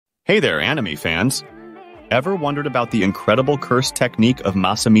Hey there, anime fans! Ever wondered about the incredible curse technique of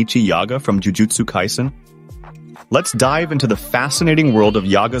Masamichi Yaga from Jujutsu Kaisen? Let's dive into the fascinating world of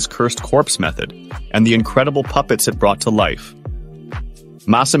Yaga's cursed corpse method and the incredible puppets it brought to life.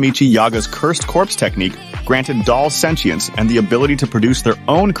 Masamichi Yaga's cursed corpse technique granted dolls sentience and the ability to produce their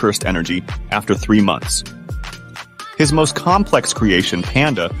own cursed energy after 3 months. His most complex creation,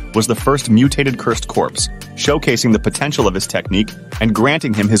 Panda, was the first mutated cursed corpse, showcasing the potential of his technique and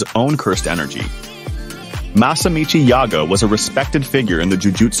granting him his own cursed energy. Masamichi Yaga was a respected figure in the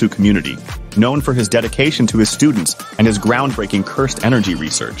Jujutsu community, known for his dedication to his students and his groundbreaking cursed energy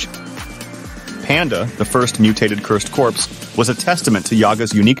research. Panda, the first mutated cursed corpse, was a testament to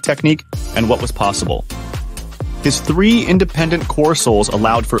Yaga's unique technique and what was possible. His 3 independent core souls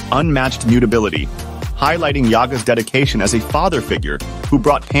allowed for unmatched mutability, highlighting Yaga's dedication as a father figure who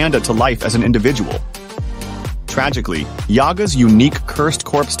brought Panda to life as an individual. Tragically, Yaga's unique cursed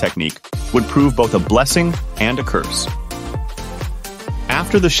corpse technique would prove both a blessing and a curse.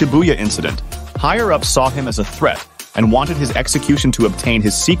 After the Shibuya incident, higher-ups saw him as a threat and wanted his execution to obtain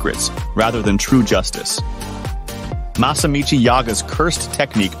his secrets rather than true justice. Masamichi Yaga's cursed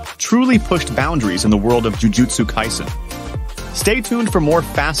technique truly pushed boundaries in the world of Jujutsu Kaisen. Stay tuned for more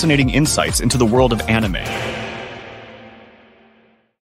fascinating insights into the world of anime.